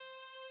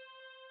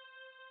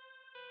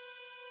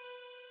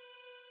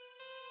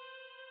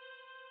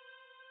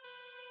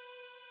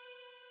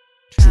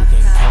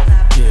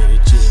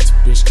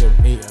bitch, give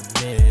me a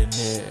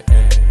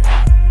minute.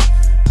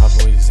 Hot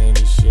boys ain't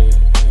this shit.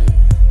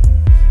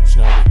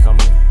 You know they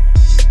coming.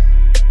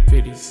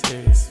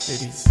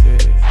 56,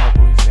 hot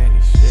boys ain't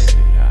this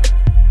shit.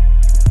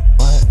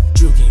 What?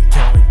 Juking,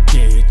 counting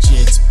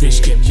digits,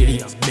 bitch, give me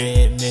a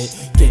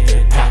minute. Get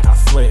the pack, I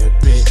flip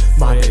it.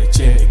 My bitch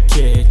in the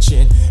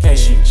kitchen, and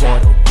she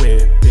wanna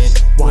whippin'.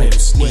 Why you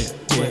sneak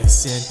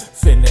dissing?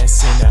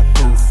 Finessing that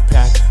booth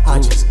pack. I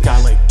just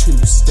got like 2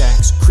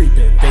 stacks,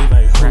 creeping. They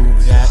like who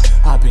that?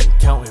 I been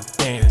counting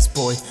bands,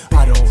 boy.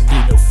 I don't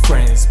need no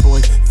friends,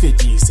 boy.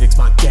 56,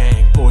 my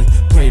gang, boy.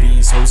 Play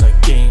these hoes like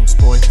games,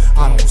 boy.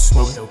 I don't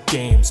smoke no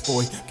games,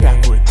 boy.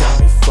 Backward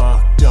got me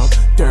fucked up.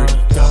 Dirty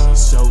got me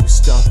so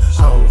stuck.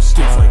 I don't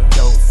give like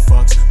no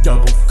fucks.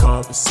 Double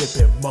cup,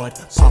 sipping mud.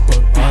 Pop a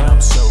beat,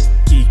 I'm so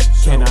geek.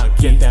 Can I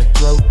get that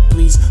throat,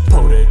 please?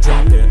 Poda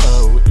drop the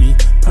OE.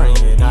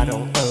 Praying I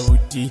don't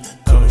OD.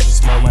 Cause you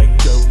smell like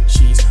goat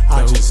cheese.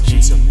 I just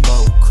need some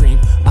more cream.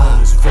 I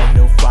was from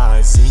no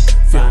Visine.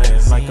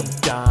 Feeling like I'm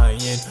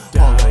dying.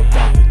 All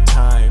about the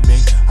timing.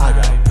 I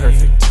got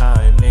perfect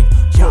timing.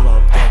 Pull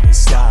up and be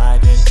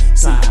sliding.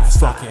 See you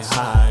fucking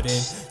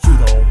hiding. You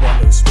don't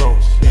want no smoke,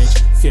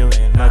 bitch.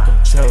 Feeling like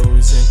I'm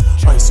chosen.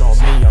 Ice on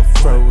me, I'm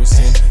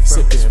frozen.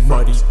 Sipping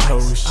muddy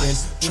potion.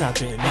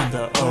 Trapping in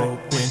the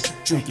open.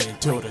 Drinking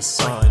till the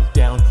sun